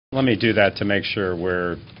Let me do that to make sure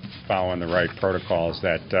we're following the right protocols.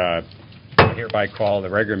 That I hereby call the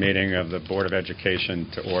regular meeting of the Board of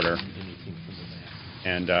Education to order,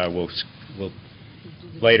 and we'll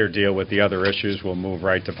later deal with the other issues. We'll move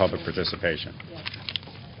right to public participation.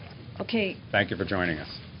 Okay. Thank you for joining us.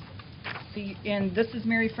 And this is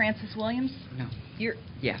Mary Frances Williams? No.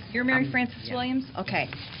 Yes. You're Mary Frances Williams? Okay.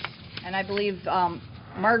 And I believe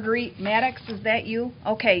Marguerite Maddox, is that you?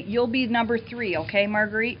 Okay, you'll be number 3, okay,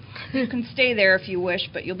 Marguerite? You can stay there if you wish,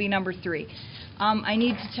 but you'll be number 3. I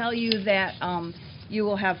need to tell you that you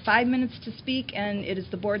will have 5 minutes to speak, and it is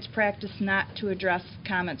the board's practice not to address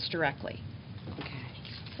comments directly. Okay.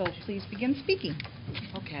 So please begin speaking.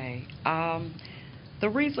 Okay. The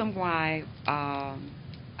reason why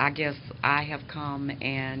I guess I have come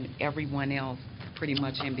and everyone else pretty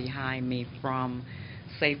much in behind me from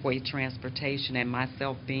Safeway Transportation and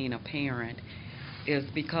myself being a parent is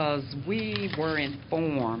because we were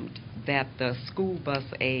informed that the school bus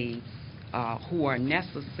aides who are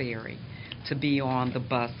necessary to be on the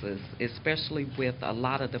buses, especially with a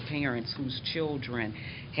lot of the parents whose children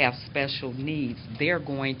have special needs, they're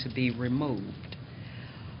going to be removed.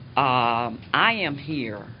 I am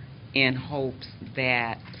here in hopes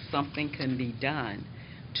that something can be done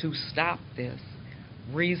to stop this.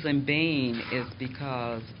 Reason being is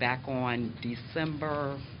because back on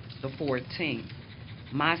December the 14th,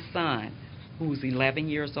 my son, who's 11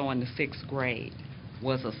 years old in the 6th grade,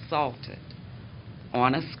 was assaulted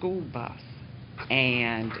on a school bus.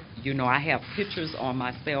 And, you know, I have pictures on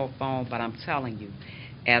my cell phone, but I'm telling you,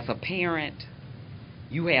 as a parent,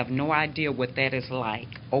 you have no idea what that is like,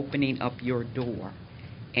 opening up your door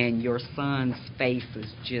and your son's face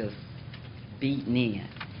is just beaten in.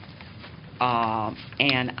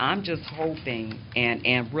 And I'm just hoping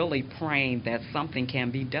and really praying that something can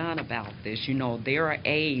be done about this. You know, there are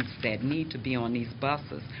aides that need to be on these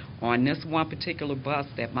buses. On this one particular bus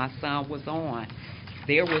that my son was on,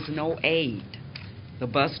 there was no aide. The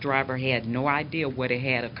bus driver had no idea what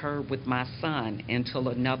had occurred with my son until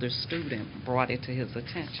another student brought it to his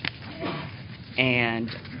attention. And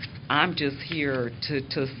I'm just here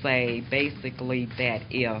to say basically that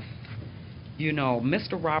if, you know,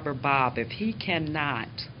 Mr. Robert Bobb, if he cannot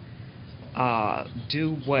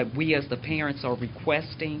do what we as the parents are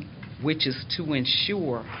requesting, which is to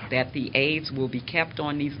ensure that the aides will be kept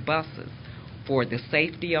on these buses for the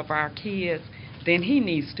safety of our kids, then he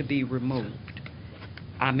needs to be removed.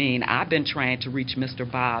 I mean, I've been trying to reach Mr.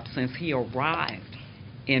 Bobb since he arrived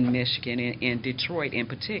in Michigan, in Detroit in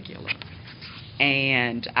particular.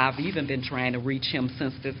 And I've even been trying to reach him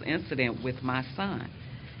since this incident with my son.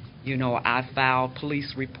 You know, I filed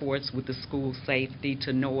police reports with the school safety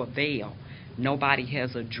to no avail. Nobody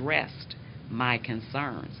has addressed my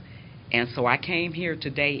concerns. And so I came here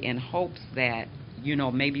today in hopes that, you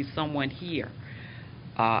know, maybe someone here,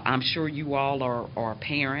 I'm sure you all are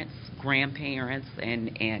parents, grandparents,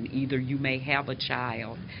 and either you may have a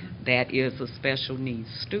child that is a special needs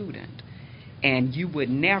student, and you would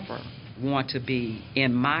never want to be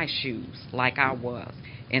in my shoes like I was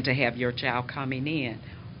and to have your child coming in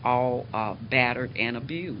all battered and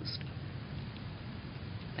abused.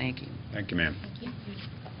 Thank you. Thank you, ma'am.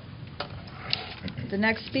 The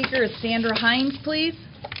next speaker is Sandra Hines, please.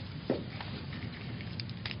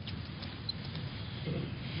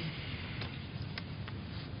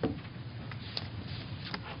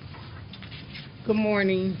 Good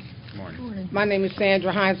morning. Good morning. My name is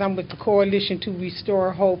Sandra Hines. I'm with the Coalition to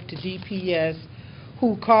Restore Hope to DPS,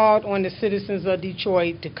 who called on the citizens of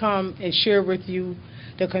Detroit to come and share with you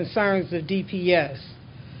the concerns of DPS.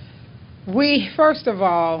 First of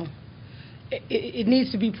all, it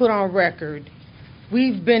needs to be put on record.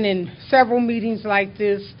 We've been in several meetings like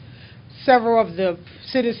this. Several of the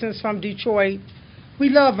citizens from Detroit, we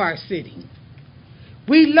love our city.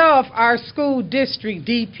 We love our school district,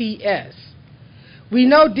 DPS. We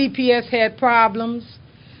know DPS had problems.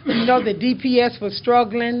 We know that DPS was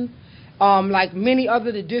struggling, like many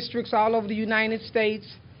other districts all over the United States.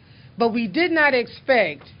 But we did not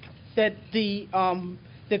expect that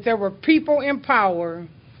that there were people in power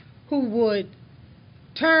who would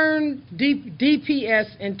turn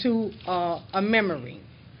DPS into a memory.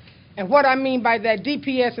 And what I mean by that,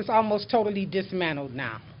 DPS is almost totally dismantled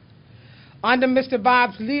now. Under Mr.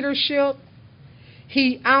 Bobb's leadership,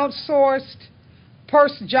 he outsourced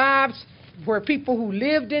jobs where people who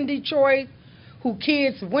lived in Detroit, who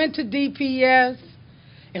kids went to DPS,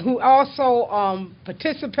 and who also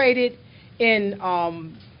participated in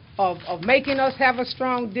of making us have a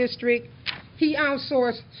strong district. He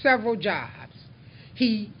outsourced several jobs.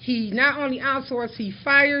 He not only outsourced, he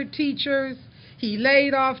fired teachers, He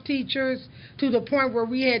laid off teachers to the point where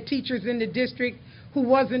we had teachers in the district who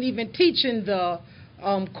wasn't even teaching the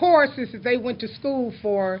courses that they went to school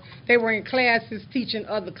for. They were in classes teaching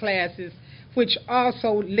other classes, which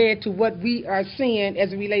also led to what we are seeing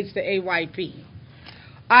as it relates to AYP.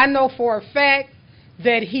 I know for a fact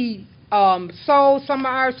that he sold some of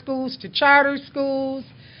our schools to charter schools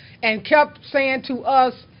and kept saying to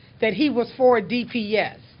us that he was for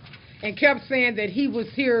DPS and kept saying that he was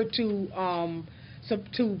here to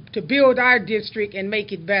build our district and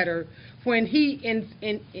make it better, when he,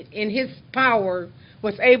 in his power,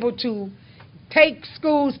 was able to take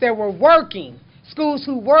schools that were working, schools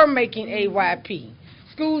who were making AYP,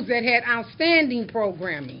 schools that had outstanding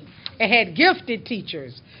programming and had gifted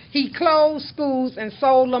teachers. He closed schools and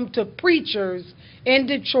sold them to preachers in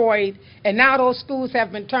Detroit, and now those schools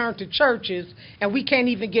have been turned to churches, and we can't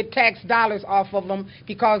even get tax dollars off of them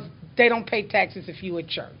because they don't pay taxes if you're a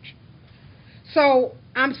church. So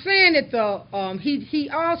I'm saying that he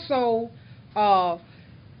also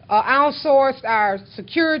outsourced our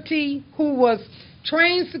security, who was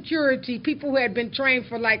trained security, people who had been trained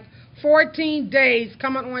for like 14 days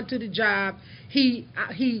coming onto the job. He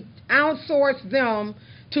outsourced them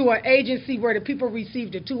to an agency where the people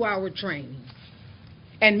received a 2-hour training.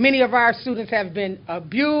 And many of our students have been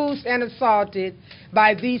abused and assaulted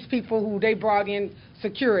by these people who they brought in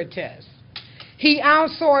Securitas. He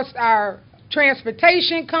outsourced our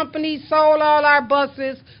transportation companies, sold all our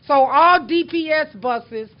buses, sold all DPS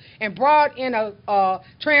buses, and brought in a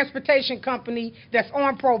transportation company that's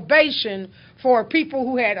on probation for people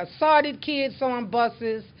who had assaulted kids on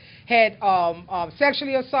buses, had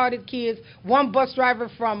sexually assaulted kids. One bus driver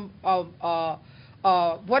from,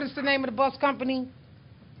 what is the name of the bus company?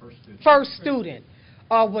 First Student.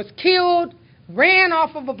 Was killed, ran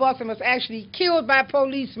off of a bus, and was actually killed by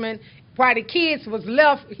policemen. While the kids was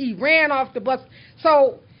left, he ran off the bus.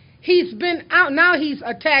 So he's been out. Now he's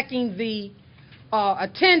attacking the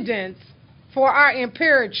attendance for our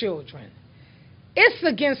impaired children. It's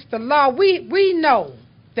against the law. We know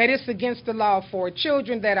that it's against the law for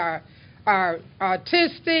children that are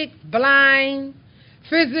autistic, blind,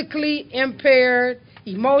 physically impaired,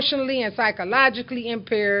 emotionally and psychologically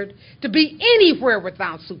impaired, to be anywhere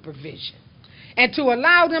without supervision. And to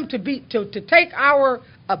allow them to take our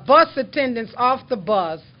bus attendants off the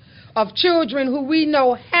bus of children who we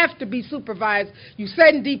know have to be supervised. You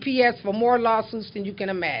set in DPS for more lawsuits than you can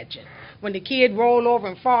imagine. When the kid roll over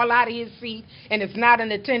and fall out of his seat and it's not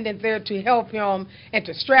an attendant there to help him and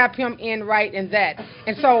to strap him in right and that.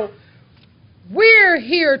 And so we're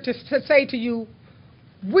here to say to you,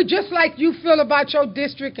 we just like you feel about your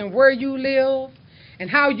district and where you live and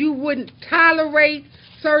how you wouldn't tolerate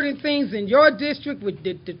certain things in your district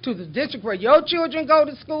to the district where your children go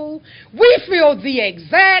to school, we feel the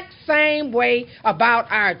exact same way about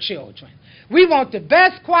our children. We want the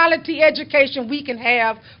best quality education we can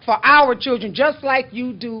have for our children, just like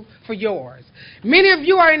you do for yours. Many of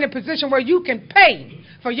you are in a position where you can pay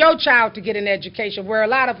for your child to get an education, where a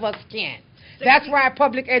lot of us can't. That's why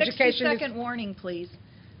public education is... 60-second warning, please.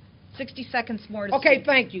 60 seconds more to Okay, speak.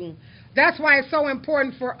 thank you. That's why it's so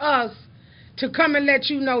important for us to come and let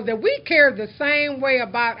you know that we care the same way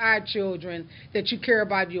about our children that you care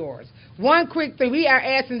about yours. One quick thing, we are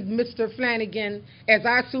asking Mr. Flanagan as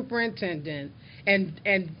our superintendent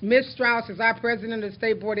and Ms. Strauss as our president of the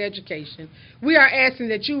State Board of Education, we are asking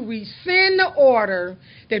that you rescind the order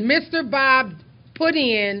that Mr. Bob put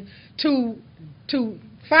in to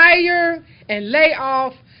fire and lay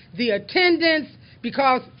off the attendants,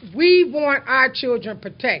 because we want our children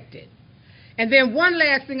protected. And then one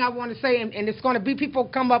last thing I want to say, and it's going to be people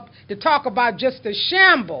come up to talk about just the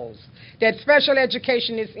shambles that special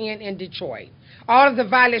education is in Detroit. All of the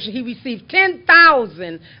violations. He received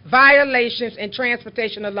 10,000 violations in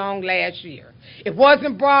transportation alone last year. It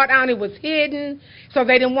wasn't brought out, it was hidden, so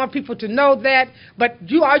they didn't want people to know that. But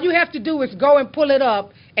all you have to do is go and pull it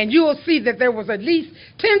up, and you will see that there was at least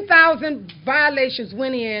 10,000 violations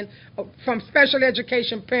went in from special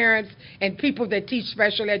education parents and people that teach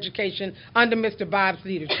special education under Mr. Bob's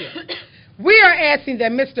leadership. We are asking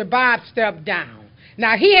that Mr. Bob step down.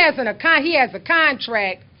 Now, he has a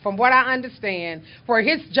contract, from what I understand, where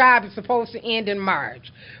his job is supposed to end in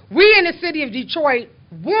March. We in the city of Detroit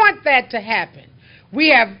want that to happen. We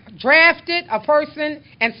have drafted a person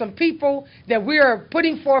and some people that we are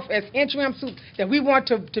putting forth as interim, that we want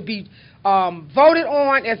to be voted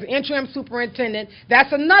on as the interim superintendent.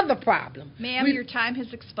 That's another problem. Ma'am, your time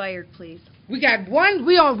has expired, please. We got one,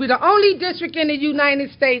 we're the only district in the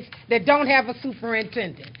United States that don't have a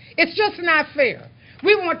superintendent. It's just not fair.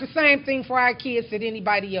 We want the same thing for our kids that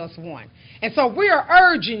anybody else wants. And so we are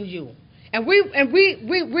urging you And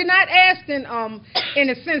we're not asking, in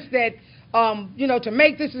a sense that, to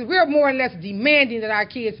make this, we're more or less demanding that our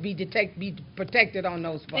kids be protected on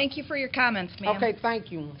those funds. Thank you for your comments, ma'am. Okay,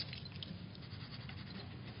 thank you.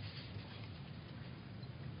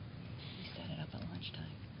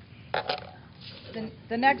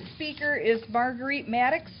 The next speaker is Marguerite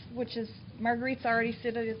Maddox, which is, Marguerite's already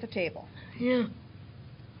seated at the table. Yeah.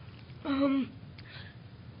 I'm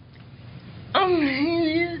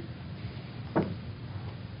here.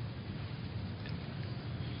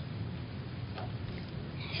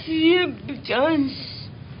 Here because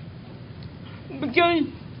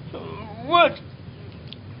what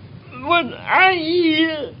I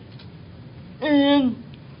hear, and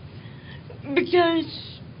because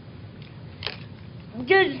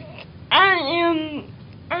I am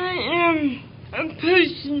a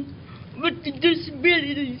person with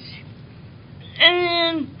disabilities,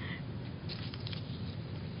 and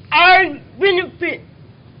I benefit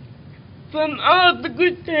from all the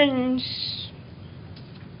good things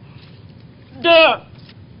that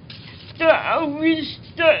I wish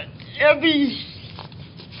that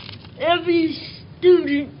every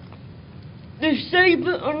student,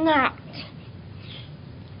 disabled or not,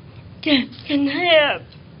 can have.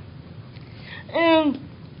 And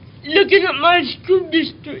looking at my school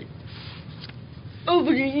district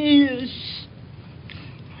over the years,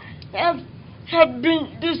 have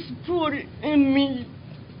been disappointed in me.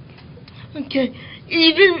 Okay,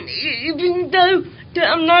 even though that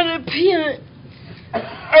I'm not a parent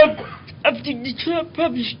of the Detroit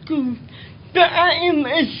Public Schools, that I am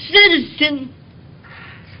a citizen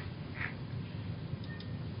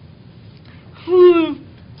who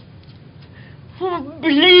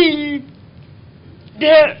believe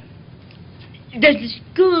that the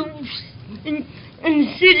schools in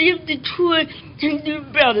the city of Detroit can do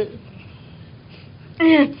better.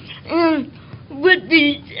 And with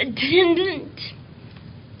the attendance,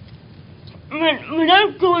 when I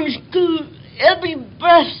was going to school, every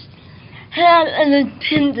bus had an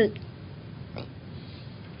attendant.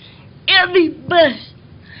 Every bus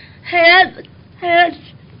had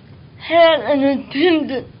an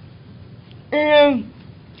attendant. And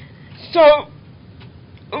so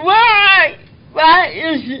why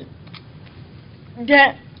is it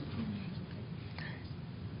that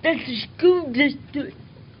the school district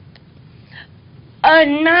are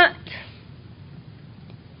not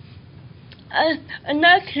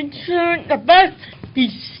concerned about the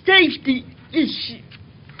safety issue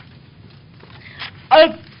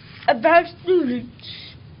about students?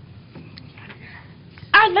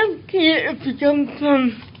 I don't care if you come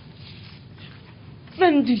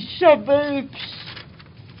from the suburbs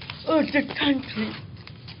or the country.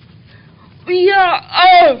 We are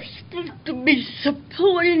all supposed to be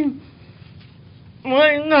supporting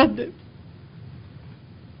one another.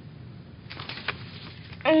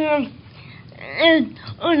 And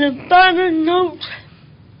on a final note,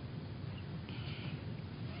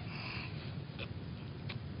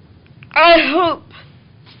 I hope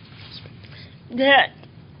that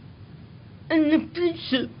in the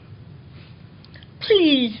future,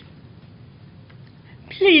 please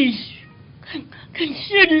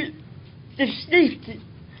consider the safety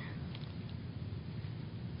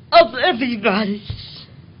of everybody.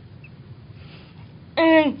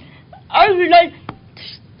 And I would like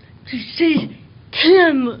to see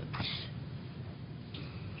cameras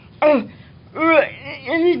or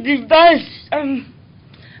any device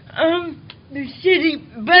the city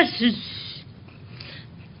buses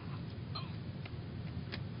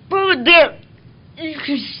so that you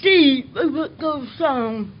can see what goes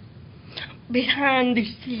on behind the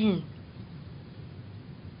scene.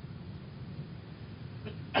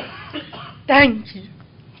 Thank you.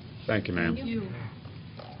 Thank you, ma'am.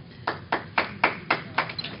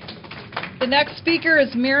 The next speaker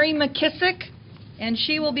is Mary McKissick, and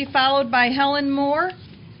she will be followed by Helen Moore,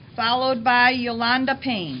 followed by Yolanda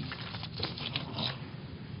Payne.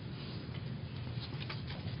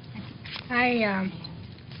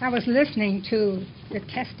 I was listening to the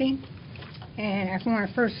testing, and I want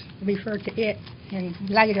to first refer to it in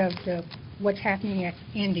light of what's happening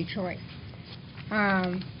in Detroit.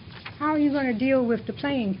 How are you going to deal with the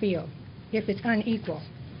playing field if it's unequal?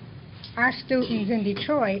 Our students in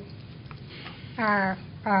Detroit are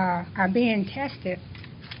being tested,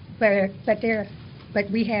 but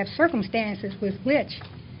we have circumstances with which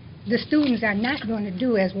the students are not going to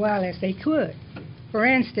do as well as they could. For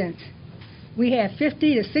instance, we have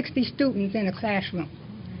 50 to 60 students in a classroom,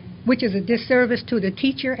 which is a disservice to the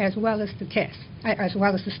teacher as well as the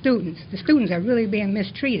students. The students are really being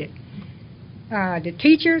mistreated. The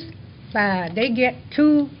teachers they get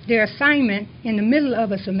to their assignment in the middle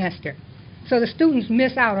of a semester. So the students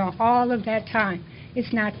miss out on all of that time.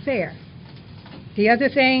 It's not fair. The other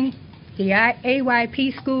thing, the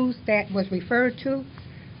AYP schools that was referred to,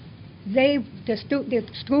 the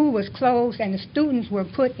school was closed and the students were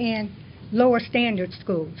put in lower standard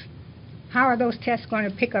schools. How are those tests going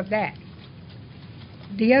to pick up that?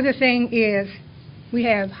 The other thing is we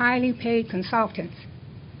have highly paid consultants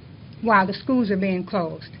while the schools are being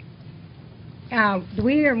closed.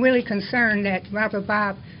 We are really concerned that Robert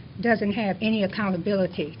Bob doesn't have any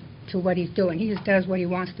accountability to what he's doing. He just does what he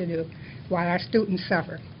wants to do while our students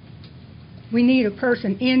suffer. We need a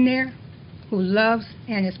person in there who loves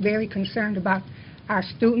and is very concerned about our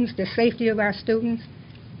students, the safety of our students,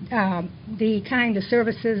 the kind of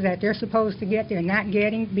services that they're supposed to get, they're not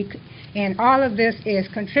getting, and all of this is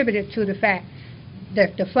contributed to the fact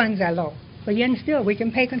that the funds are low. But yet and still, we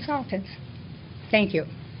can pay consultants. Thank you.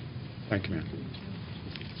 Thank you, ma'am.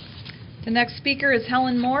 The next speaker is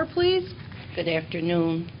Helen Moore, please. Good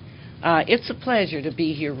afternoon. It's a pleasure to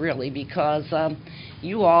be here, really, because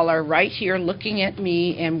you all are right here looking at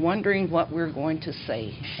me and wondering what we're going to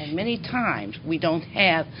say. And many times we don't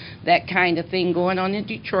have that kind of thing going on in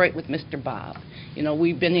Detroit with Mr. Bob. You know,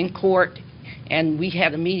 we've been in court, and we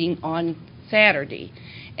had a meeting on Saturday.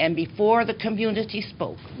 And before the community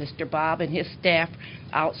spoke, Mr. Bob and his staff,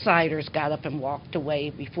 outsiders, got up and walked away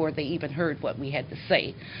before they even heard what we had to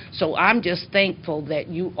say. So I'm just thankful that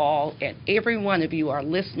you all, and every one of you, are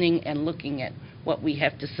listening and looking at what we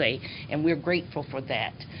have to say, and we're grateful for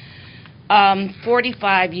that.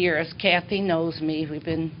 45 years, Kathy knows me. We've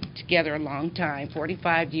been together a long time.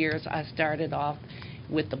 45 years, I started off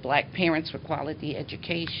with the Black Parents for Quality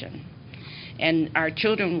Education. And our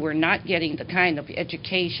children were not getting the kind of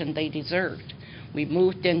education they deserved. We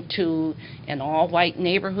moved into an all-white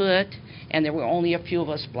neighborhood, and there were only a few of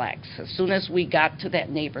us blacks. As soon as we got to that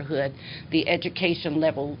neighborhood, the education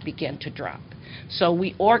level began to drop. So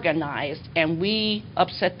we organized, and we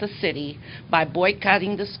upset the city by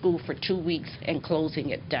boycotting the school for 2 weeks and closing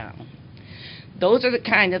it down. Those are the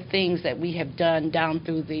kind of things that we have done down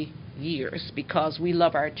through the years, because we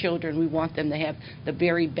love our children. We want them to have the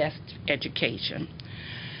very best education.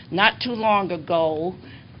 Not too long ago,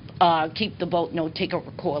 Keep the Vote No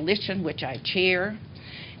Takeover Coalition, which I chair,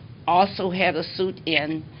 also had a suit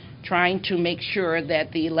in trying to make sure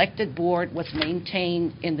that the elected board was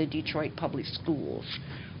maintained in the Detroit public schools.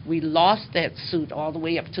 We lost that suit all the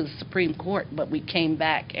way up to the Supreme Court, but we came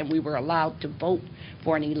back and we were allowed to vote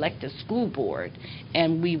for an elected school board,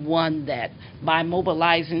 and we won that by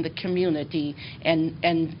mobilizing the community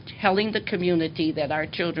and telling the community that our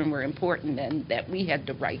children were important and that we had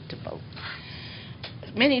the right to vote.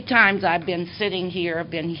 Many times I've been sitting here, I've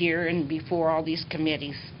been here and before all these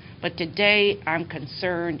committees, but today I'm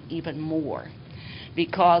concerned even more.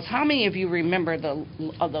 Because how many of you remember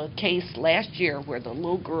the case last year where the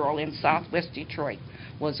little girl in Southwest Detroit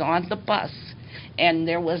was on the bus and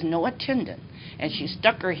there was no attendant, and she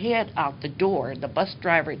stuck her head out the door? The bus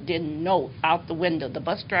driver didn't know, out the window, the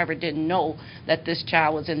bus driver didn't know that this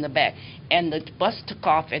child was in the back, and the bus took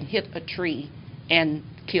off and hit a tree and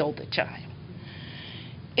killed the child.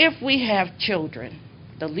 If we have children,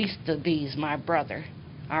 the least of these, my brother,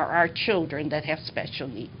 are our children that have special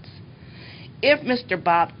needs. If Mr.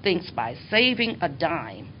 Bob thinks by saving a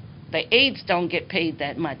dime, the aides don't get paid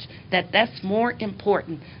that much, that's more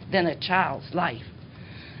important than a child's life.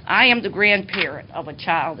 I am the grandparent of a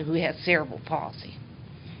child who has cerebral palsy.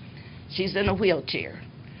 She's in a wheelchair.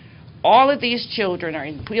 All of these children are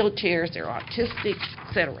in wheelchairs, they're autistic,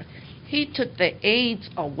 etc. He took the aides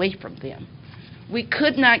away from them. We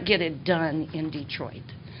could not get it done in Detroit.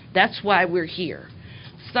 That's why we're here.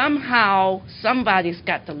 Somehow, somebody's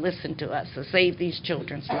got to listen to us to save these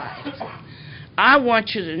children's lives. I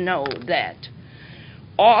want you to know that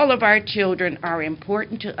all of our children are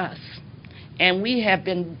important to us, and we have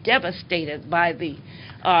been devastated by the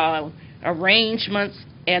arrangements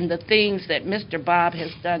and the things that Mr. Bob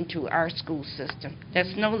has done to our school system.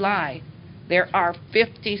 That's no lie. There are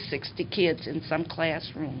 50, 60 kids in some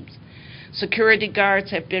classrooms. Security guards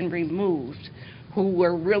have been removed who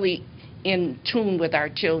were really in tune with our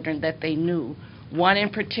children, that they knew. One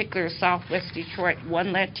in particular, Southwest Detroit,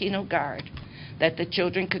 one Latino guard that the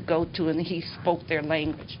children could go to, and he spoke their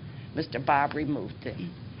language. Mr. Bob removed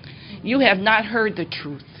them. You have not heard the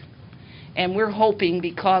truth, and we're hoping,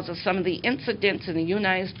 because of some of the incidents in the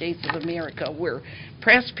United States of America where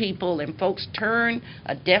press people and folks turn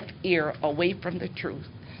a deaf ear away from the truth,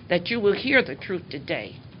 that you will hear the truth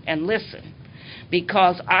today and listen,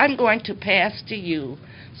 because I'm going to pass to you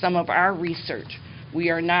some of our research. We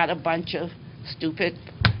are not a bunch of stupid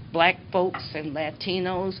black folks and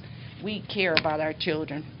Latinos, we care about our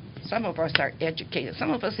children. Some of us are educated.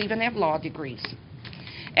 Some of us even have law degrees.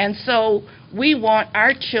 And so we want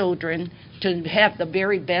our children to have the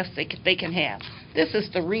very best they can have. This is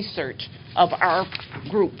the research of our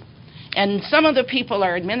group. And some of the people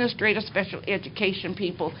are administrative, special education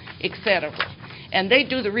people, etc. And they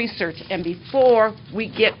do the research. And before we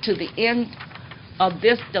get to the end of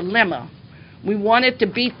this dilemma, we wanted to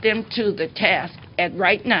beat them to the task at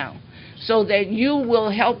right now so that you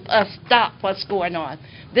will help us stop what's going on.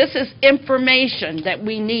 This is information that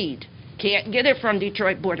we need. Can't get it from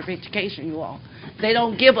Detroit Board of Education, you all. They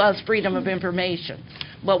don't give us freedom of information.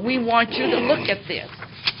 But we want you to look at this,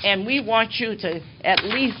 and we want you to at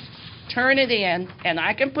least turn it in, and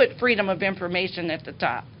I can put freedom of information at the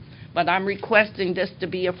top, but I'm requesting this to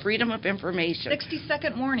be a freedom of information.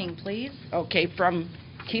 60-second warning, please. Okay, from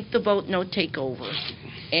Keep the Vote No Takeover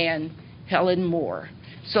and Helen Moore,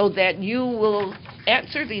 so that you will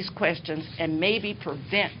answer these questions and maybe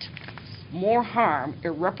prevent more harm,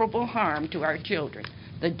 irreparable harm to our children.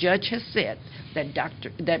 The judge has said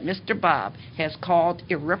that Mr. Bob has called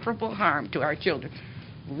irreparable harm to our children.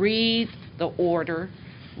 Read the order,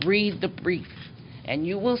 read the brief, and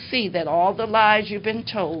you will see that all the lies you've been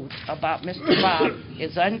told about Mr. Bob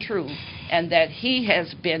is untrue, and that he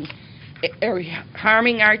has been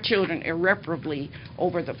harming our children irreparably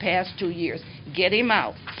over the past 2 years. Get him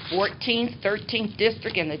out. 14th, 13th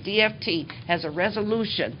District and the DFT has a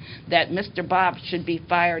resolution that Mr. Bob should be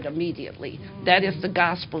fired immediately. That is the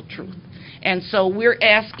gospel truth. And so we're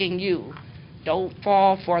asking you, don't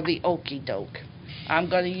fall for the okie doke. I'm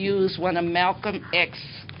going to use one of Malcolm X's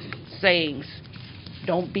sayings,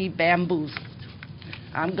 don't be bamboozled.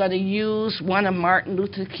 I'm going to use one of Martin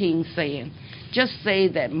Luther King's saying, just say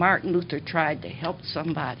that Martin Luther tried to help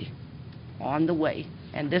somebody on the way,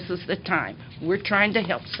 and this is the time. We're trying to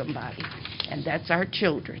help somebody, and that's our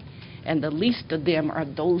children. And the least of them are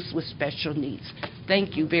those with special needs.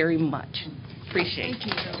 Thank you very much. Appreciate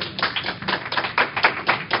it.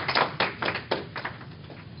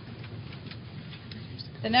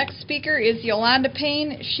 The next speaker is Yolanda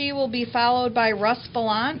Payne. She will be followed by Russ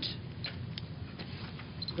Valant.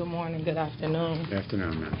 Good morning, good afternoon. Good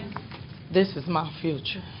afternoon, ma'am. This is my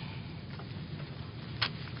future.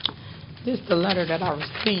 This is the letter that I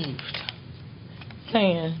received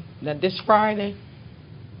saying that this Friday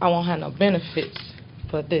I won't have no benefits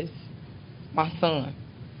for this, my son.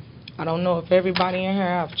 I don't know if everybody in here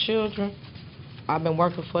have children. I've been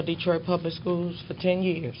working for Detroit Public Schools for 10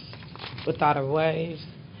 years without a raise,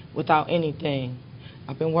 without anything.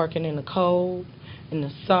 I've been working in the cold, in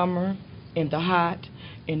the summer, in the hot,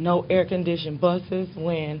 in no air-conditioned buses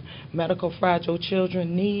when medical fragile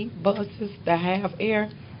children need buses that have air,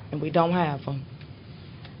 and we don't have them.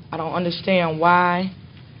 I don't understand why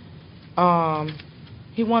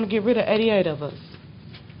he want to get rid of 88 of us.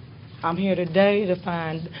 I'm here today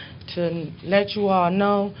to let you all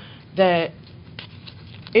know that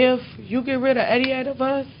if you get rid of 88 of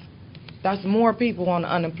us, that's more people on the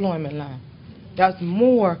unemployment line. That's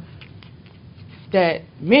more that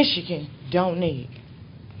Michigan don't need.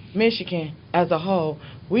 Michigan as a whole,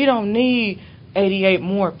 we don't need 88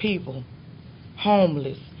 more people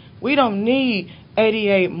homeless. We don't need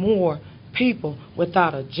 88 more people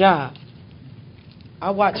without a job.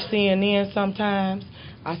 I watch CNN sometimes.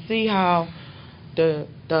 I see how the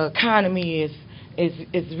economy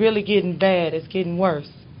is really getting bad. It's getting worse.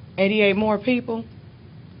 88 more people,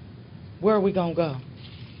 where are we going to go?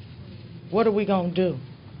 What are we going to do?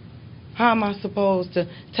 How am I supposed to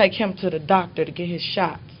take him to the doctor to get his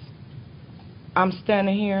shots? I'm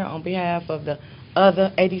standing here on behalf of the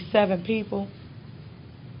other 87 people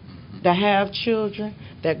that have children,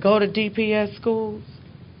 that go to DPS schools.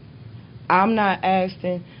 I'm not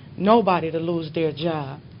asking nobody to lose their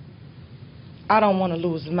job. I don't want to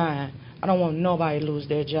lose mine. I don't want nobody to lose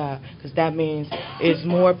their job, because that means it's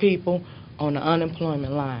more people on the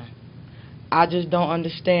unemployment line. I just don't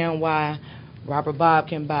understand why Robert Bob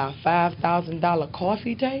can buy a $5,000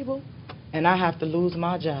 coffee table and I have to lose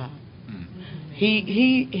my job.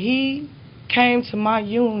 He came to my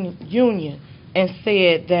union and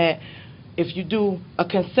said that if you do a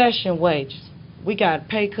concession wage, we got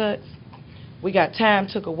pay cuts, we got time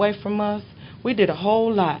took away from us, we did a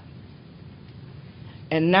whole lot,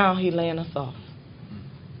 and now he laying us off.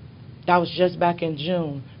 That was just back in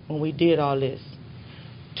June when we did all this.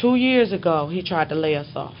 2 years ago, he tried to lay us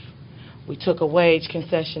off. We took a wage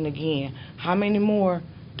concession again. How many more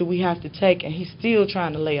do we have to take, and he's still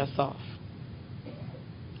trying to lay us off?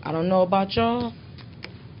 I don't know about y'all.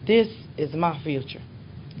 This is my future.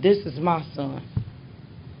 This is my son.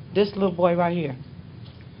 This little boy right here.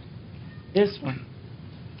 This one.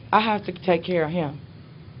 I have to take care of him.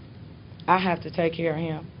 I have to take care of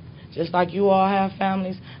him. Just like you all have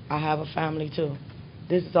families, I have a family too.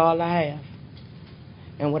 This is all I have.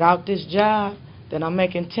 And without this job, that I'm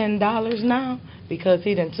making $10 now, because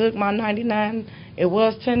he done took my 99, it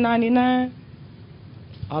was $10.99,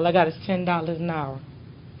 all I got is $10 an hour,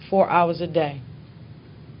 4 hours a day.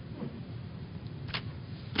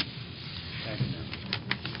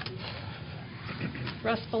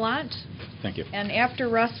 Russ Belant, Thank you. and after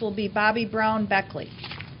Russ will be Bobby Brown Beckley.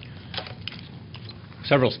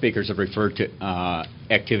 Several speakers have referred to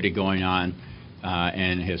activity going on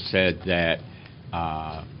and have said that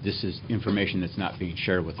this is information that's not being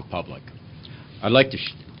shared with the public. I'd like to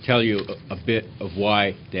tell you a bit of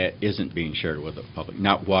why that isn't being shared with the public.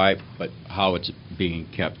 Not why, but how it's being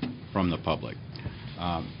kept from the public.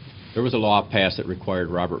 There was a law passed that required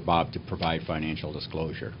Robert Bobb to provide financial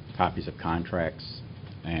disclosure, copies of contracts,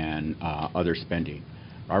 and other spending.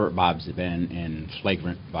 Robert Bobb's been in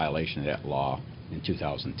flagrant violation of that law in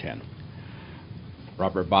 2010.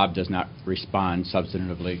 Robert Bobb does not respond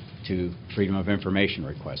substantively to Freedom of Information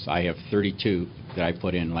requests. I have 32 that I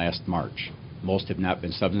put in last March. Most have not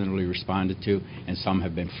been substantively responded to, and some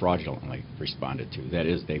have been fraudulently responded to. That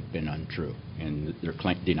is, they've been untrue in their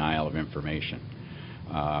denial of information.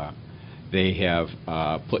 They have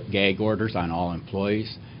put gag orders on all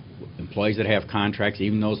employees. Employees that have contracts,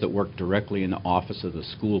 even those that work directly in the office of the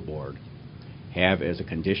school board, have as a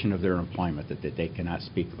condition of their employment that they cannot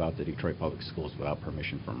speak about the Detroit Public Schools without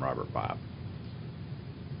permission from Robert Bobb.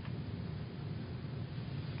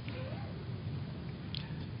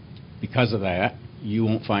 Because of that, you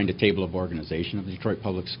won't find a table of organization of the Detroit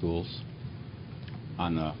Public Schools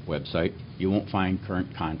on the website. You won't find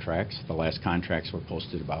current contracts. The last contracts were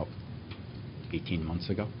posted about 18 months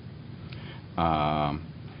ago.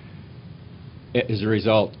 As a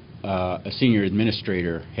result, a senior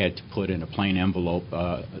administrator had to put in a plain envelope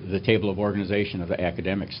the table of organization of the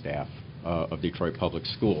academic staff of Detroit Public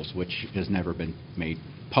Schools, which has never been made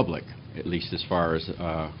public, at least as far as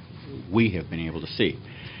we have been able to see.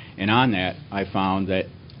 And on that, I found that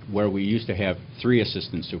where we used to have 3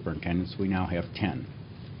 assistant superintendents, we now have 10.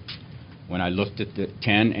 When I looked at the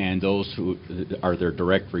 10 and those who are their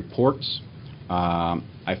direct reports,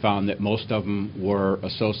 I found that most of them were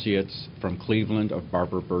associates from Cleveland of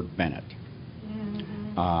Barbara Byrd Bennett.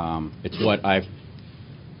 It's what I've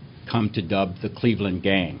come to dub the Cleveland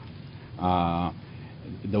Gang.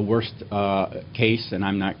 The worst case, and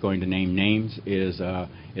I'm not going to name names, is a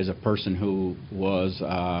person who was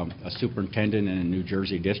a superintendent in a New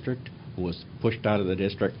Jersey district who was pushed out of the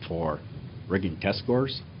district for rigging test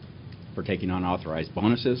scores, for taking unauthorized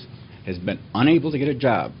bonuses, has been unable to get a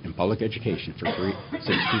job in public education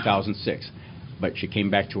since 2006. But she came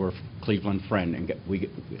back to her Cleveland friend, and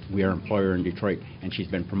we are an employer in Detroit, and she's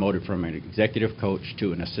been promoted from an executive coach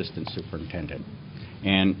to an assistant superintendent,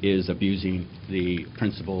 and is abusing the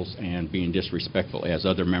principals and being disrespectful as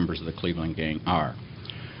other members of the Cleveland Gang are.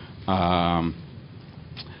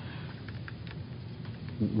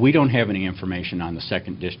 We don't have any information on the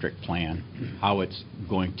second district plan, how it's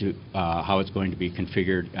going to be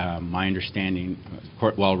configured. My understanding,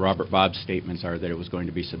 while Robert Bobb's statements are that it was going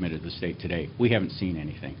to be submitted to the state today, we haven't seen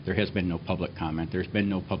anything. There has been no public comment. There's been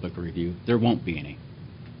no public review. There won't be any,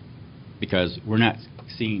 because we're not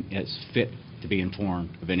seen as fit to be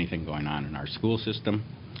informed of anything going on in our school system.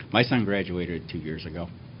 My son graduated 2 years ago.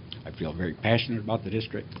 I feel very passionate about the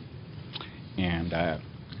district, and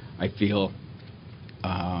I feel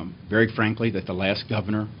very frankly that the last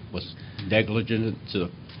governor was negligent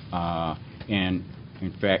and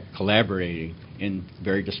in fact collaborating in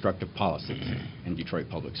very destructive policies in Detroit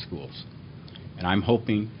Public Schools. And I'm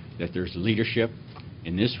hoping that there's leadership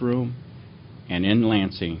in this room and in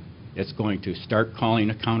Lansing that's going to start calling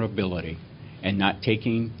accountability and not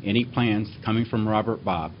taking any plans coming from Robert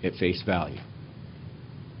Bobb at face value.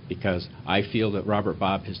 Because I feel that Robert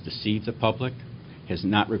Bobb has deceived the public, has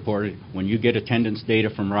not reported. When you get attendance data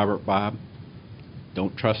from Robert Bobb,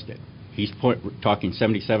 don't trust it. He's talking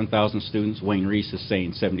 77,000 students. Wayne Reese is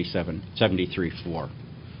saying 73.4,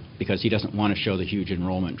 because he doesn't want to show the huge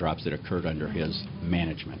enrollment drops that occurred under his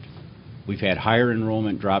management. We've had higher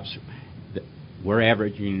enrollment drops. We're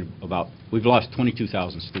averaging we've lost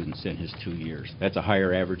 22,000 students in his 2 years. That's a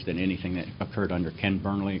higher average than anything that occurred under Ken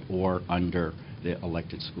Burnley or under the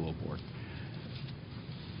elected school board.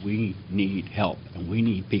 We need help, and we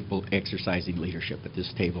need people exercising leadership at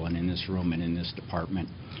this table and in this room and in this department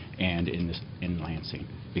and in Lansing,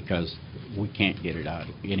 because we can't get it out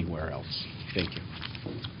anywhere else. Thank you.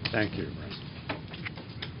 Thank you, Russ.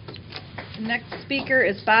 The next speaker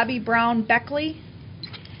is Bobby Brown Beckley.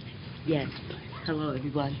 Yes. Hello,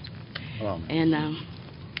 everyone. Hello, ma'am. And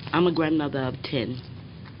I'm a grandmother of 10.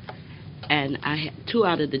 And 2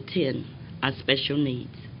 out of the 10 are special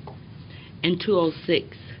needs. In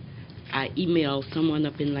 2006, I emailed someone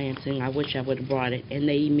up in Lansing. I wish I would have brought it. And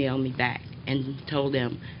they emailed me back and told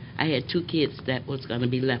them I had 2 kids that was going to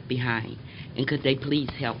be left behind. And could they please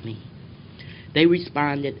help me? They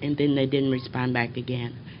responded, and then they didn't respond back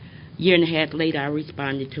again. A year and a half later, I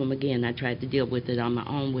responded to them again. I tried to deal with it on my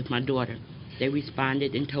own with my daughter. They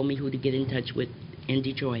responded and told me who to get in touch with in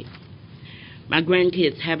Detroit. My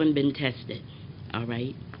grandkids haven't been tested, all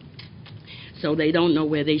right? So they don't know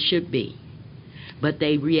where they should be. But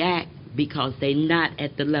they react because they're not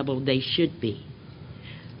at the level they should be.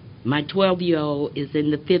 My 12-year-old is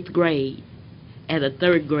in the 5th grade at a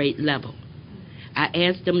 3rd grade level. I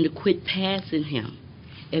asked them to quit passing him.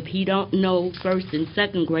 If he don't know 1st and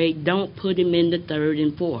 2nd grade, don't put him in the 3rd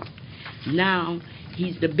and 4th. Now,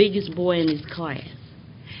 he's the biggest boy in his class.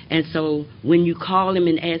 And so when you call him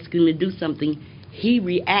and ask him to do something, he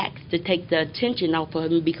reacts to take the attention off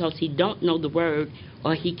of him because he don't know the word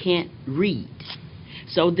or he can't read.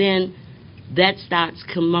 So then that starts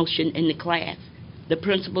commotion in the class. The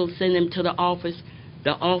principal send him to the office.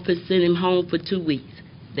 The office send him home for 2 weeks.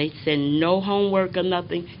 They send no homework or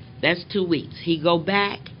nothing. That's 2 weeks. He go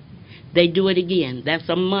back. They do it again. That's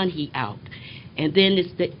a month he out. And then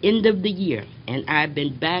it's the end of the year. And I've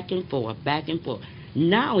been back and forth, back and forth.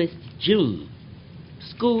 Now it's June.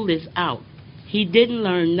 School is out. He didn't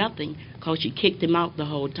learn nothing because she kicked him out the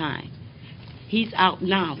whole time. He's out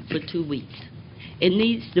now for 2 weeks. It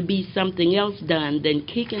needs to be something else done than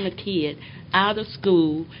kicking a kid out of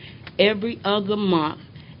school every other month,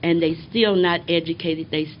 and they still not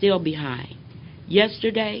educated. They still behind.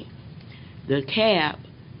 Yesterday, the cab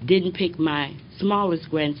didn't pick my smallest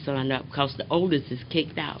grandson up because the oldest is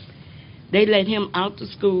kicked out. They let him out to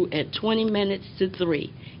school at 20 minutes to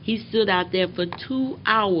 3. He stood out there for 2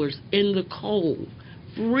 hours in the cold,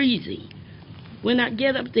 freezing. When I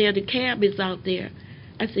get up there, the cab is out there.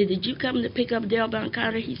 I said, did you come to pick up Delvon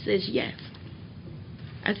Carter? He says, yes.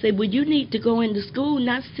 I said, well, you need to go into school,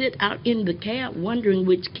 not sit out in the cab wondering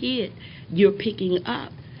which kid you're picking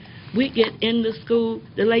up. We get in the school,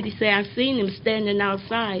 the lady said, I seen him standing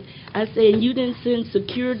outside. I said, and you didn't send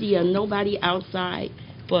security or nobody outside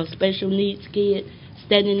for a special needs kid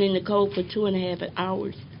standing in the cold for 2.5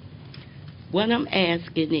 hours? What I'm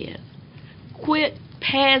asking is, quit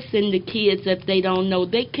passing the kids if they don't know.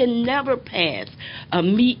 They can never pass a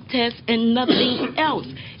meat test and nothing else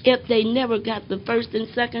if they never got the 1st and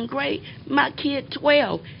 2nd grade. My kid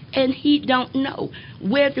 12, and he don't know.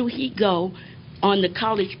 Where do he go on the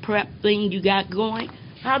college prep thing you got going?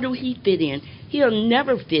 How do he fit in? He'll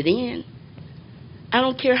never fit in. I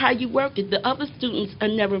don't care how you work it. The other students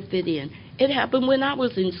will never fit in. It happened when I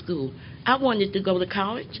was in school. I wanted to go to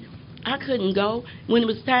college. I couldn't go. When it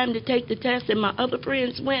was time to take the test and my other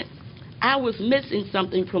friends went, I was missing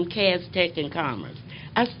something from Cass Tech and Commerce.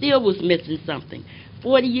 I still was missing something.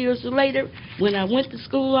 40 years later, when I went to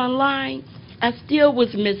school online, I still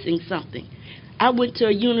was missing something. I went to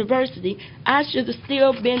a university. I should have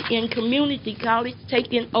still been in community college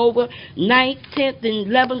taking over 9th, 10th, and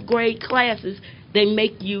 11th grade classes. They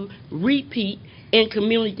make you repeat in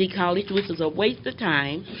community college, which is a waste of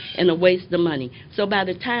time and a waste of money. So by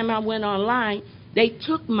the time I went online, they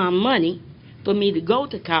took my money for me to go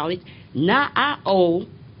to college. Now I owe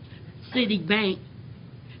Citibank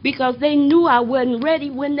because they knew I wasn't ready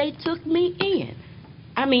when they took me in.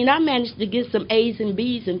 I mean, I managed to get some A's and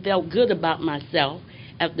B's and felt good about myself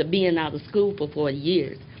after being out of school for 40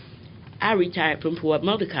 years. I retired from Ford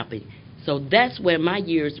Motor Company, so that's where my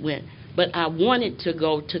years went. But I wanted to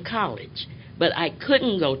go to college. But I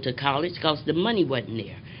couldn't go to college because the money wasn't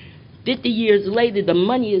there. 50 years later, the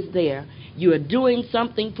money is there. You are doing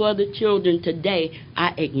something for the children today. I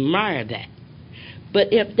admire that. But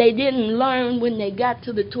if they didn't learn when they got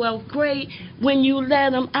to the 12th grade, when you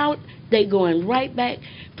let them out, they're going right back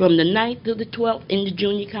from the 9th to the 12th into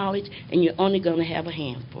junior college, and you're only going to have a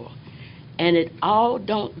handful. And it all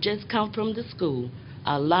don't just come from the school.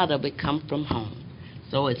 A lot of it come from home.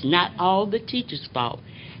 So it's not all the teachers' fault.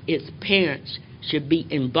 It's parents should be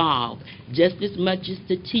involved just as much as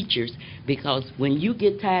the teachers, because when you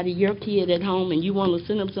get tired of your kid at home and you want to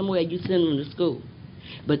send them somewhere, you send them to school.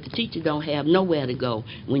 But the teacher don't have nowhere to go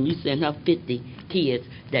when you send her 50 kids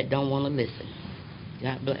that don't want to listen.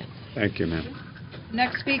 God bless. Thank you, ma'am.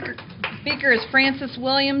 Next speaker is Francis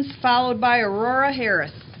Williams, followed by Aurora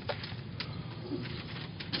Harris.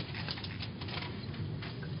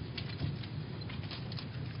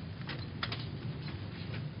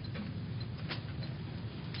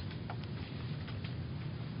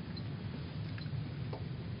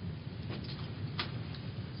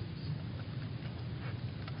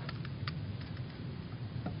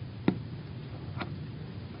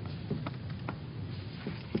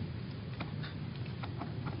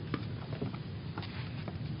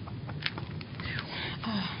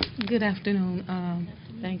 Good afternoon.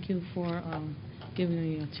 Thank you for giving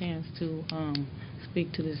me a chance to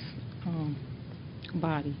speak to this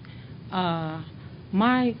body.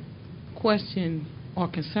 My question or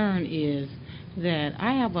concern is that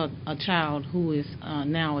I have a child who is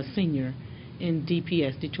now a senior in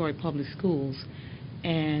DPS, Detroit Public Schools,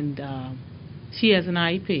 and she has an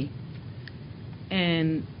IEP.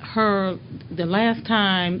 And the last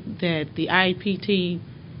time that the IEP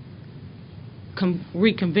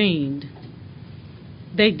reconvened,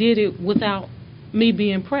 they did it without me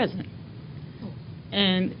being present.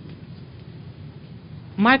 And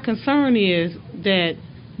my concern is that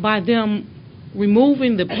by them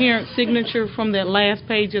removing the parent signature from that last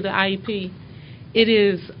page of the IEP, it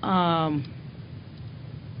is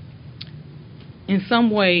in some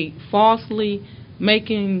way falsely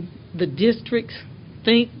making the districts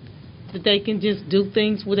think that they can just do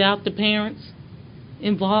things without the parents'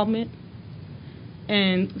 involvement.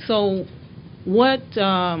 And so what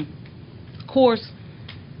course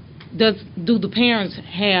do the parents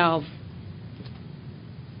have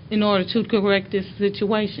in order to correct this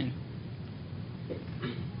situation?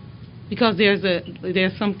 Because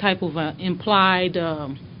there's some type of implied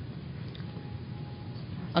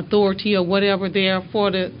authority or whatever there for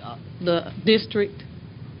the district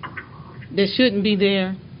that shouldn't be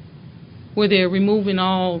there, where they're removing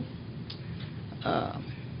all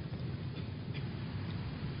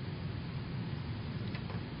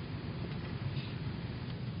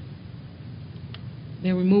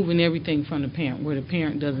they're removing everything from the parent, where the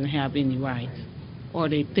parent doesn't have any rights, or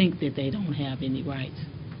they think that they don't have any rights,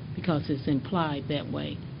 because it's implied that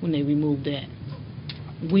way when they remove that.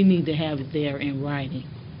 We need to have it there in writing.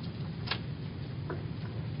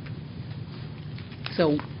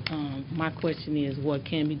 So my question is, what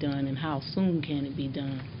can be done and how soon can it be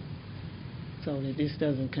done so that this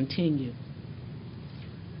doesn't continue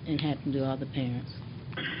and happen to other parents?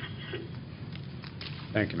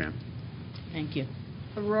 Thank you, ma'am. Thank you.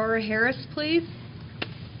 Aurora Harris, please.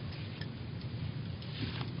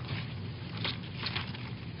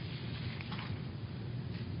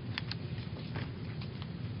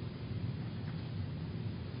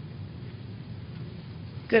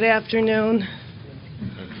 Good afternoon.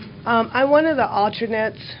 I'm one of the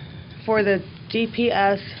alternates for the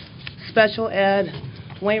DPS Special Ed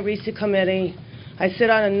Wayne Reese Committee. I sit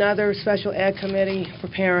on another Special Ed committee for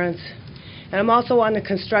parents, and I'm also on the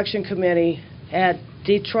construction committee at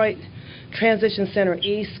Detroit Transition Center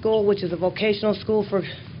East School, which is a vocational school for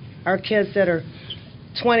our kids that are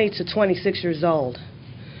 20 to 26 years old.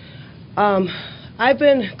 I've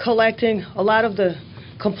been collecting a lot of the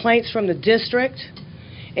complaints from the district,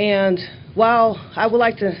 and while I would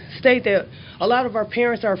like to state that a lot of our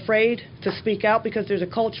parents are afraid to speak out because there's a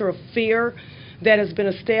culture of fear that has been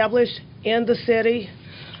established in the city,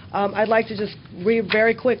 I'd like to just read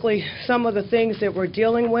very quickly some of the things that we're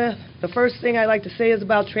dealing with. The first thing I'd like to say is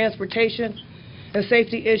about transportation and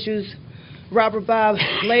safety issues. Robert Bob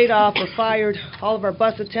laid off or fired all of our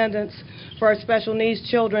bus attendants for our special needs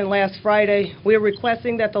children last Friday. We are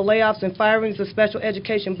requesting that the layoffs and firings of special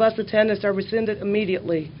education bus attendants are rescinded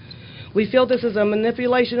immediately. We feel this is a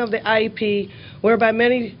manipulation of the IEP whereby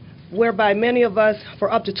many of us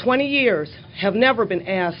for up to 20 years have never been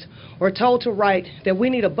asked or told to write that we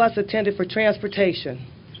need a bus attendant for transportation.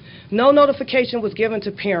 No notification was given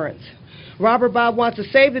to parents. Robert Bob wants to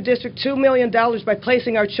save the district $2 million by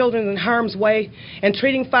placing our children in harm's way and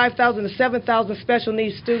treating 5,000 to 7,000 special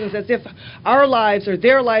needs students as if our lives or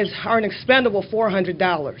their lives are an expendable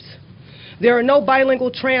 $400. There are no bilingual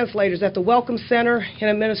translators at the Welcome Center, in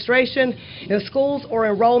administration, in schools or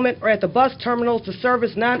enrollment, or at the bus terminals to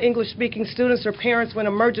service non-English speaking students or parents when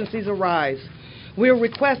emergencies arise. We are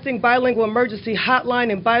requesting bilingual emergency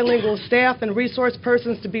hotline and bilingual staff and resource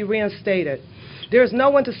persons to be reinstated. There is no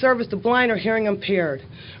one to service the blind or hearing impaired.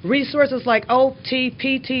 Resources like OT,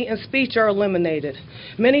 PT, and speech are eliminated.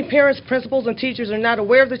 Many parents, principals, and teachers are not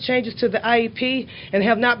aware of the changes to the IEP and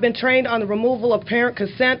have not been trained on the removal of parent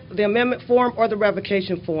consent, the amendment form, or the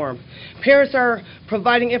revocation form. Parents are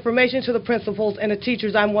providing information to the principals and the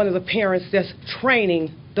teachers. I'm one of the parents that's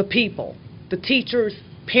training the people, the teachers,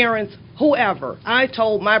 parents, whoever. I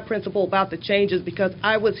told my principal about the changes because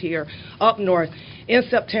I was here up north in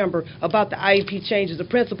September about the IEP changes. The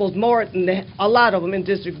principals, more than a lot of them in the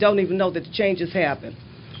district, don't even know that the changes happen.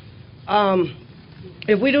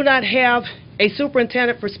 If we do not have a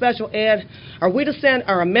superintendent for special ed, are we to send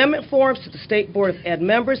our amendment forms to the State Board of Ed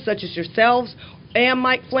members, such as yourselves and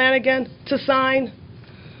Mike Flanagan, to sign?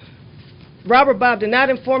 Robert Bob did not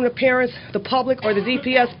inform the parents, the public, or the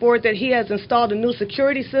DPS board that he has installed a new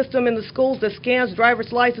security system in the schools that scans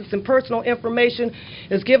driver's license and personal information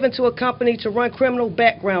is given to a company to run criminal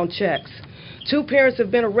background checks. 2 parents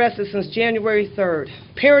have been arrested since January 3rd.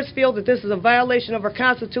 Parents feel that this is a violation of our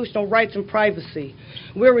constitutional rights and privacy.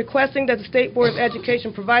 We're requesting that the State Board of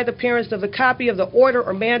Education provide the parents of a copy of the order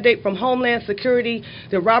or mandate from Homeland Security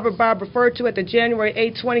that Robert Bob referred to at the January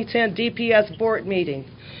 8, 2010 DPS board meeting.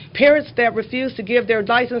 Parents that refuse to give their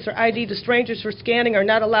license or ID to strangers for scanning are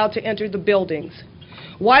not allowed to enter the buildings.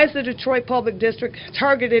 Why is the Detroit Public District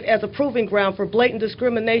targeted as a proving ground for blatant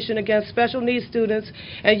discrimination against special needs students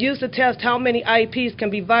and used to test how many IEPs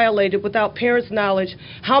can be violated without parents' knowledge,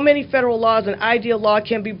 how many federal laws and ideal law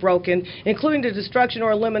can be broken, including the destruction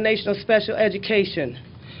or elimination of special education?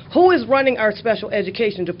 Who is running our special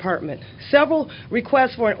education department? Several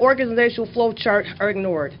requests for an organizational flow chart are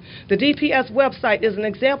ignored. The DPS website is an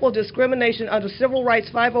example of discrimination under Civil Rights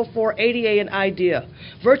 504, ADA, and IDEA.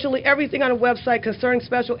 Virtually everything on the website concerning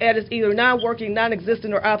special ed is either non-working,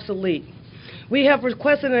 non-existent, or obsolete. We have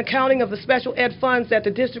requested an accounting of the special ed funds that the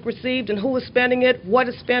district received and who is spending it, what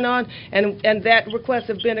it's spent on, and that requests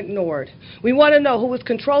have been ignored. We want to know who is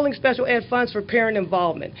controlling special ed funds for parent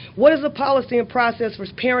involvement. What is the policy and process for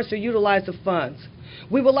parents to utilize the funds?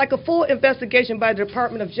 We would like a full investigation by the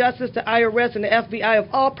Department of Justice, the IRS, and the FBI of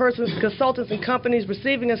all persons, consultants, and companies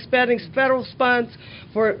receiving and spending federal funds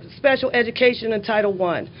for special education in Title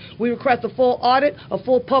I. We request a full audit, a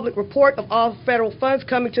full public report of all federal funds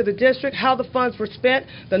coming to the district, how the funds were spent,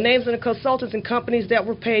 the names of the consultants and companies that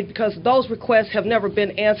were paid, because those requests have never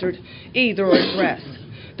been answered either or addressed.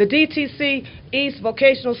 The DTC East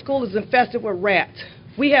Vocational School is infested with rats.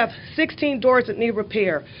 We have 16 doors that need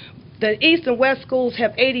repair. The East and West schools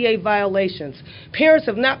have ADA violations. Parents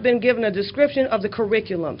have not been given a description of the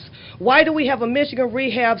curriculums. Why do we have a Michigan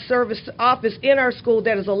Rehab Service office in our school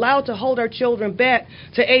that is allowed to hold our children back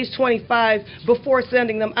to age 25 before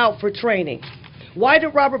sending them out for training? Why did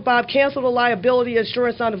Robert Bob cancel the liability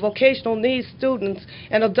insurance on the vocational needs students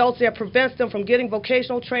and adults that prevents them from getting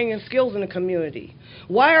vocational training and skills in the community?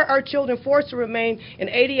 Why are our children forced to remain in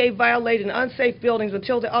ADA-violated and unsafe buildings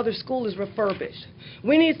until the other school is refurbished?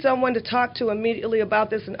 We need someone to talk to immediately about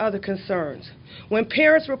this and other concerns. When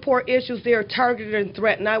parents report issues, they are targeted and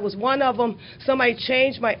threatened. I was one of them. Somebody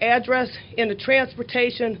changed my address in the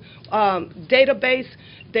transportation database.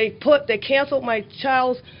 They canceled my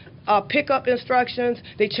child's pickup instructions.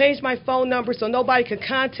 They changed my phone number so nobody could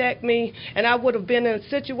contact me, and I would have been in a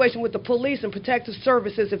situation with the police and protective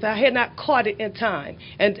services if I had not caught it in time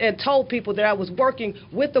and told people that I was working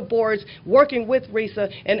with the boards, working with RISA,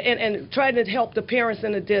 and trying to help the parents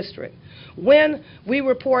in the district. When we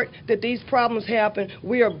report that these problems happen,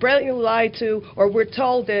 we are blatantly lied to, or we're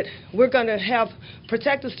told that we're going to have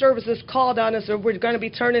protective services called on us, or we're going to be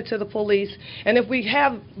turned into the police. And if we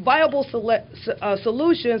have viable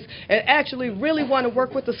solutions and actually really want to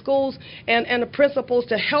work with the schools and the principals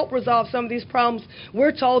to help resolve some of these problems,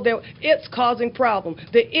 we're told that it's causing problems.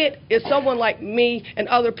 That it is someone like me and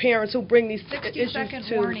other parents who bring these issues 60-second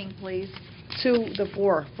warning, please. to the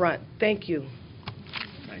forefront. Thank you.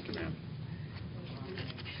 Thank you, ma'am.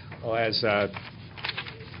 Well, as Mr.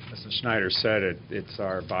 Schneider said, it's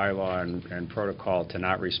our bylaw and protocol to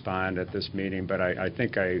not respond at this meeting, but I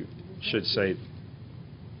think I should say,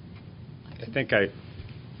 I think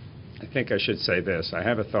I should say this. I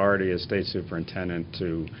have authority as state superintendent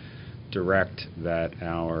to direct that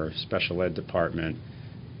our special ed department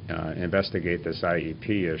investigate this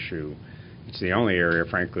IEP issue. It's the only area,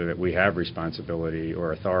 frankly, that we have responsibility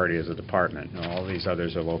or authority as a department. Now, all these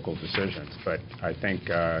others are local decisions. But I think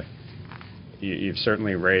you've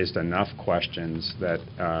certainly raised enough questions that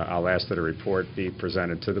I'll ask that a report be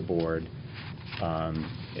presented to the board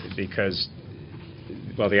because,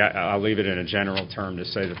 well, I'll leave it in a general term to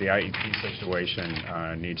say that the IEP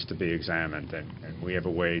situation needs to be examined, and we have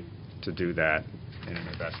a way to do that in an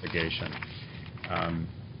investigation.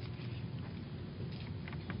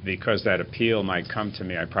 Because that appeal might come to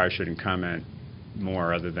me, I probably shouldn't comment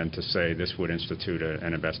more other than to say this would institute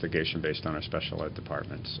an investigation based on our special ed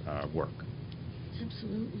department's work.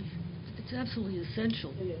 Absolutely. It's absolutely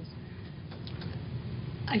essential. It is.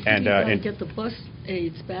 I think you've got to get the bus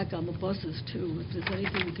aides back on the buses, too, if there's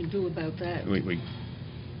anything we can do about that.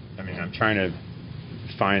 I mean, I'm trying to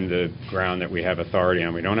find the ground that we have authority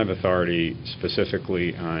on. We don't have authority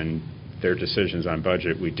specifically on their decisions on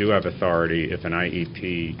budget. We do have authority if an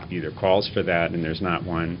IEP either calls for that and there's not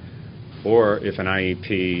one, or if an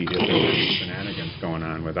IEP, if there's shenanigans going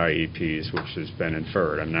on with IEPs, which has been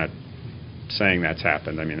inferred. I'm not saying that's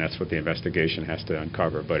happened. I mean, that's what the investigation has to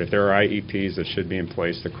uncover. But if there are IEPs that should be in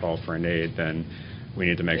place to call for an aid, then we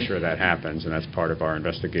need to make sure that happens, and that's part of our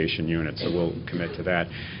investigation unit, so we'll commit to that.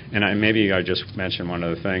 And maybe I just mention one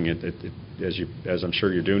other thing. As I'm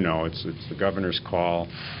sure you do know, it's the governor's call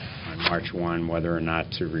on March 1 whether or not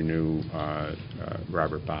to renew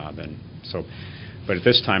Robert Bob. And so, but at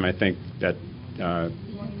this time, I think that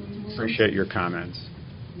appreciate your comments.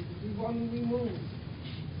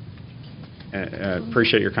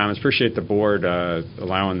 Appreciate your comments. Appreciate the board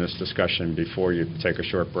allowing this discussion before you take a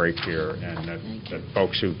short break here, and that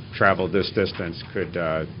folks who traveled this distance could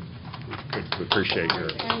appreciate your.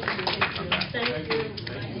 Thank you.